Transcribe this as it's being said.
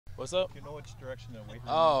What's up? Do you know which direction the weight room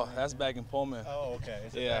Oh, is? that's back in Pullman. Oh, okay.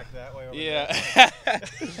 Is it Yeah. back that way over Yeah. there?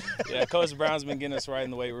 Yeah, Coach Brown's been getting us right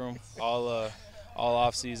in the weight room all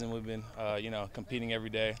off season. We've been, competing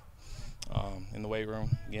every day in the weight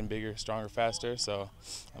room, getting bigger, stronger, faster. So,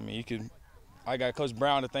 I mean, I got Coach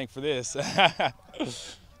Brown to thank for this. How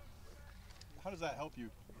does that help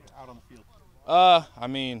you out on the field? I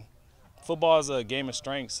mean, football is a game of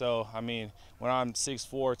strength. So, I mean, when I'm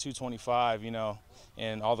 6'4", 225,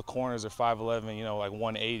 and all the corners are 5'11", like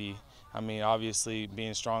 180, I mean, obviously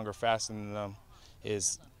being stronger, faster than them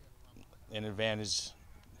is an advantage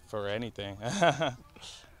for anything. Coach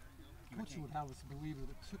would have us believe that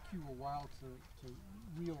it took you a while to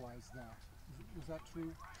realize that. Is that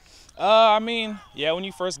true? I mean, yeah, when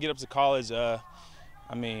you first get up to college, I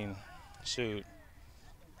mean, shoot,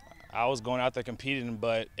 I was going out there competing,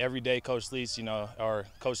 but every day Coach Leach, or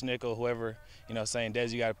Coach Nickel, whoever, saying, Des,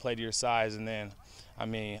 you got to play to your size. And then, I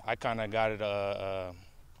mean, I kind of got it,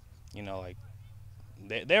 like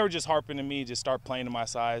they were just harping to me, just start playing to my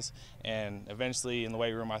size. And eventually in the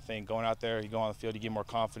weight room, I think going out there, you go on the field, you get more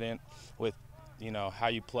confident with, how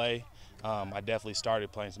you play. I definitely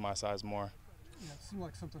started playing to my size more. Yeah, it seemed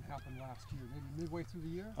like something happened last year, maybe midway through the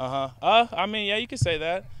year? I mean, yeah, you could say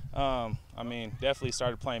that. I mean, definitely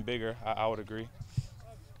started playing bigger, I would agree.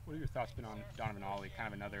 What are your thoughts been on Donovan Ollie, kind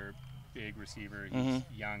of another big receiver? He's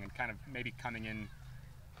young and kind of maybe coming in,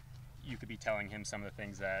 you could be telling him some of the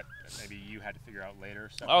things that maybe you had to figure out later.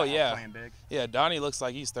 Oh, yeah. Playing big. Yeah, Donnie looks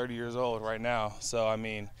like he's 30 years old right now. So, I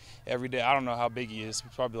mean, every day, I don't know how big he is.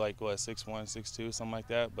 He's probably like, 6'1", 6'2", something like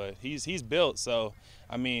that. But he's built. So,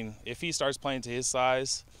 I mean, if he starts playing to his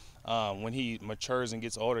size, when he matures and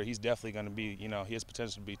gets older, he's definitely going to be, he has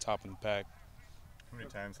potential to be top in the pack. How many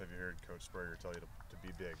times have you heard Coach Spurrier tell you to be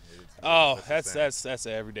big? That's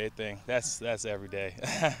an everyday thing. That's every day.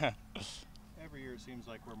 Every year it seems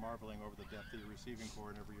like we're marveling over the depth of the receiving core,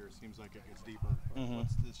 and every year it seems like it gets deeper.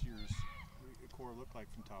 What's this year's core look like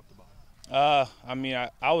from top to bottom? I mean,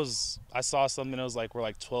 I saw something that was like we're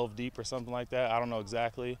like 12 deep or something like that. I don't know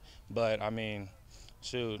exactly, but I mean,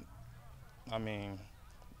 shoot, I mean,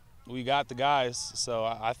 we got the guys, so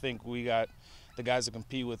I think we got the guys to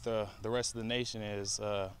compete with the rest of the nation is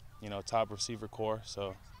top receiver core.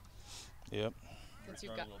 So, yep. Since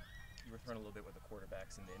you've got you were thrown a little bit with the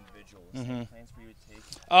quarterbacks and the individuals. Any plans for you to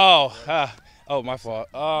take? My fault.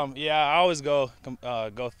 Yeah, I always go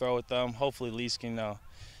throw with them. Hopefully, Leach can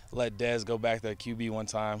let Dez go back to QB one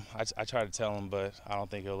time. I try to tell him, but I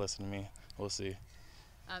don't think he'll listen to me. We'll see.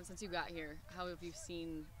 Since you got here, how have you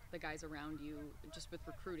seen the guys around you just with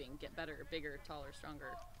recruiting get better, bigger, taller,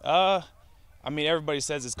 stronger? I mean, everybody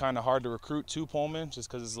says it's kind of hard to recruit to Pullman just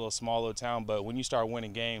because it's a little small little town, but when you start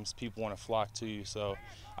winning games, people want to flock to you. So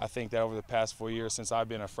I think that over the past 4 years since I've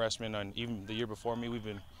been a freshman, and even the year before me, we've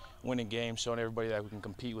been winning games, showing everybody that we can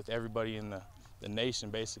compete with everybody in the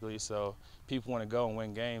nation, basically. So people want to go and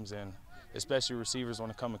win games, and especially receivers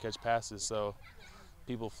want to come and catch passes. So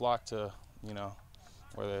people flock to,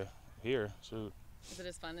 where they're here. Shoot. Is it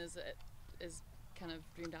as fun as it is kind of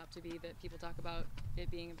dreamed up to be that people talk about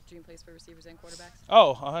it being a dream place for receivers and quarterbacks?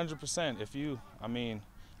 Oh, 100%.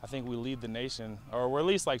 I think we lead the nation, or we're at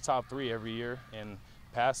least like top 3 every year in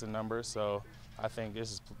passing numbers. So I think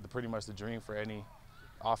this is pretty much the dream for any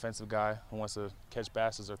offensive guy who wants to catch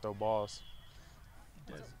passes or throw balls.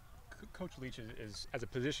 Coach Leach is as a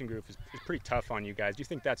position group is pretty tough on you guys. Do you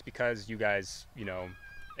think that's because you guys,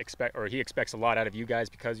 he expects a lot out of you guys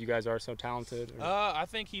because you guys are so talented? I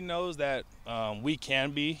think he knows that we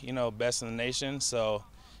can be, best in the nation. So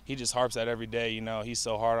he just harps that every day. He's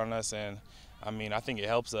so hard on us, and I mean, I think it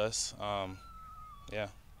helps us. Yeah.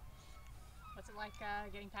 What's it like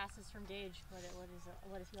getting passes from Gage?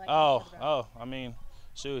 What is he like? I mean,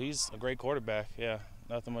 shoot, he's a great quarterback. Yeah,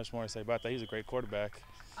 nothing much more to say about that. He's a great quarterback.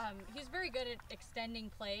 He's very good at extending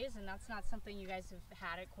plays, and that's not something you guys have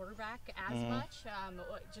had at quarterback as much.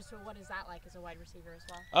 What is that like as a wide receiver as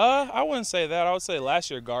well? I wouldn't say that. I would say last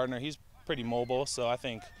year Gardner, he's pretty mobile. So I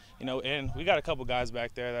think, and we got a couple guys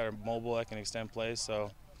back there that are mobile that can extend plays.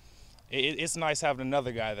 So it's nice having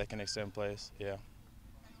another guy that can extend plays. Yeah.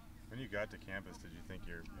 When you got to campus, did you think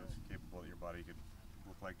you're capable, your body could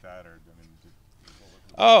look like that, or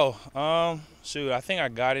shoot, I think I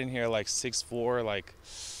got in here like 6'4", like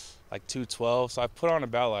 212. So I put on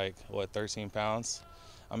about 13 pounds.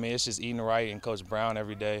 I mean, it's just eating right and Coach Brown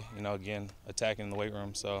every day, again, attacking in the weight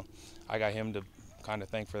room. So I got him to kind of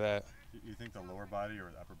thank for that. You think the lower body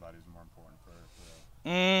or the upper body is more important for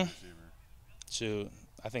a receiver? Shoot,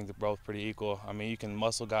 I think they're both pretty equal. I mean, you can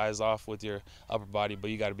muscle guys off with your upper body, but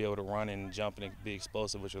you got to be able to run and jump and be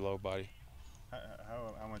explosive with your lower body.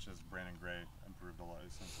 How much has Brandon Gray improved a lot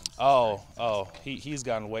since? He's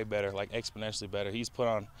gotten way better, like exponentially better. He's put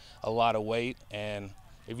on a lot of weight, and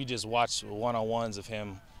if you just watch one-on-ones of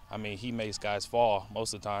him, I mean, he makes guys fall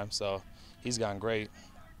most of the time, so he's gotten great.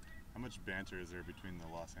 How much banter is there between the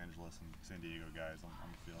Los Angeles and San Diego guys on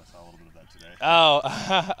the field? I saw a little bit of that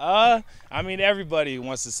today. I mean, everybody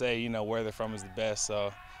wants to say, you know, where they're from is the best,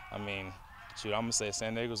 so, I mean, shoot, I'm going to say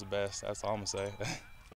San Diego's the best. That's all I'm going to say.